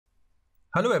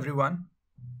Hello everyone.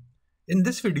 In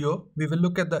this video, we will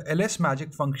look at the ls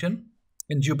magic function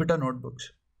in Jupyter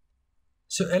Notebooks.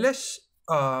 So ls,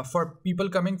 for people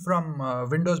coming from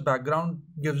Windows background,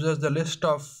 gives us the list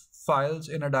of files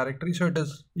in a directory. So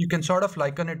you can sort of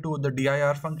liken it to the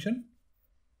dir function.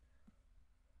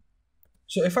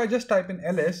 So if I just type in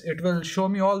ls, it will show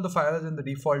me all the files in the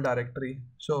default directory.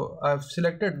 So I've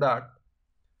selected that,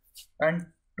 and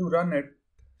to run it,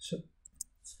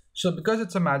 so because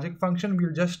it's a magic function,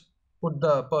 we'll just put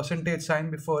the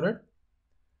 %sign before it,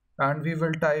 and we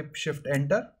will type shift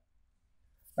enter.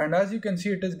 And as you can see,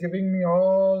 it is giving me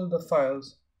all the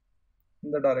files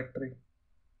in the directory.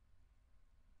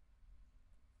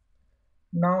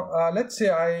 Now let's say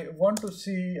I want to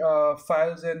see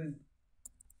files in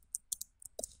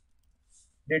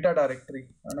data directory,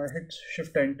 and I hit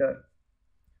shift enter.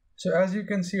 So as you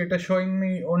can see, it is showing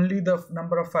me only the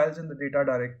number of files in the data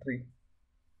directory.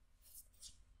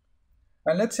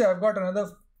 And let's say I've got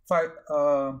another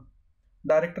file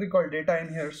directory called data in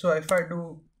here. So if I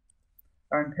do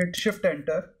and hit shift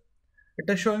enter,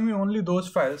 it is showing me only those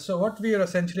files. So what we are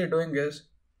essentially doing is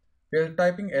we are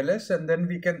typing ls, and then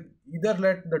we can either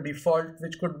let the default,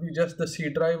 which could be just the C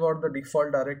drive or the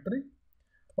default directory,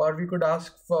 or we could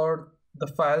ask for the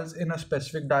files in a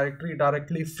specific directory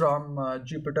directly from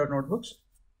Jupyter Notebooks.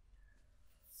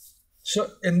 So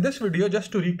in this video,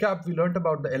 just to recap, we learned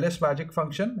about the ls magic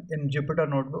function in Jupyter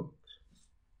Notebooks.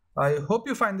 I hope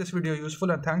you find this video useful,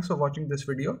 and thanks for watching this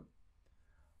video.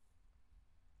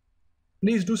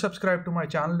 Please do subscribe to my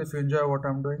channel if you enjoy what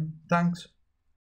I'm doing. Thanks.